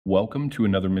Welcome to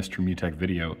another Mr. Mutech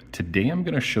video. Today I'm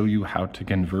going to show you how to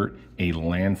convert a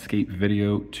landscape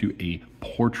video to a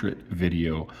portrait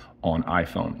video on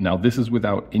iPhone. Now this is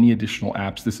without any additional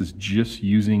apps. This is just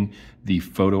using the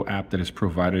photo app that is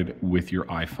provided with your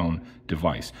iPhone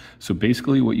device. So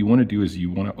basically what you want to do is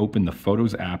you want to open the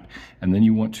Photos app and then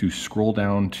you want to scroll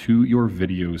down to your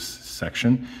videos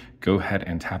section. Go ahead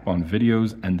and tap on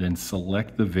videos and then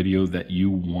select the video that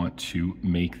you want to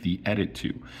make the edit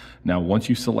to. Now, once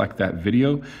you select that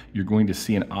video, you're going to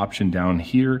see an option down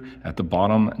here at the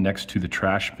bottom next to the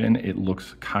trash bin. It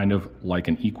looks kind of like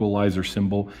an equalizer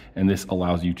symbol, and this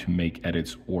allows you to make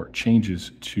edits or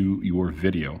changes to your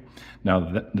video. Now,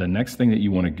 the next thing that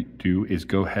you want to do is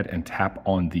go ahead and tap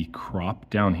on the crop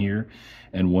down here.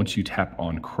 And once you tap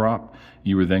on crop,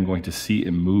 you are then going to see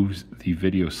it moves the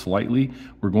video slightly.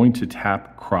 We're going to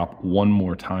tap crop one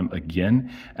more time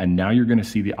again. And now you're going to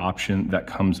see the option that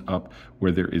comes up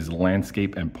where there is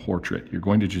landscape and portrait. You're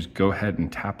going to just go ahead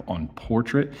and tap on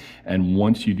portrait. And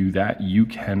once you do that, you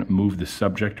can move the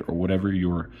subject or whatever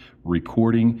you're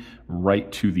recording right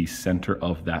to the center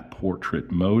of that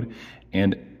portrait mode.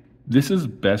 And this is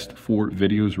best for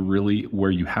videos really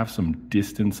where you have some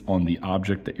distance on the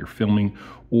object that you're filming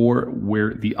or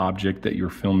where the object that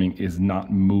you're filming is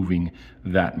not moving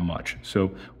that much.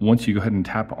 So once you go ahead and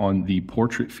tap on the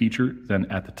portrait feature, then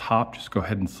at the top, just go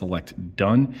ahead and select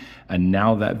done. And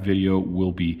now that video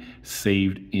will be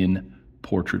saved in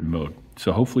portrait mode.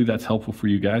 So hopefully that's helpful for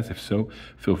you guys. If so,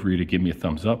 feel free to give me a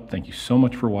thumbs up. Thank you so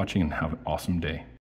much for watching and have an awesome day.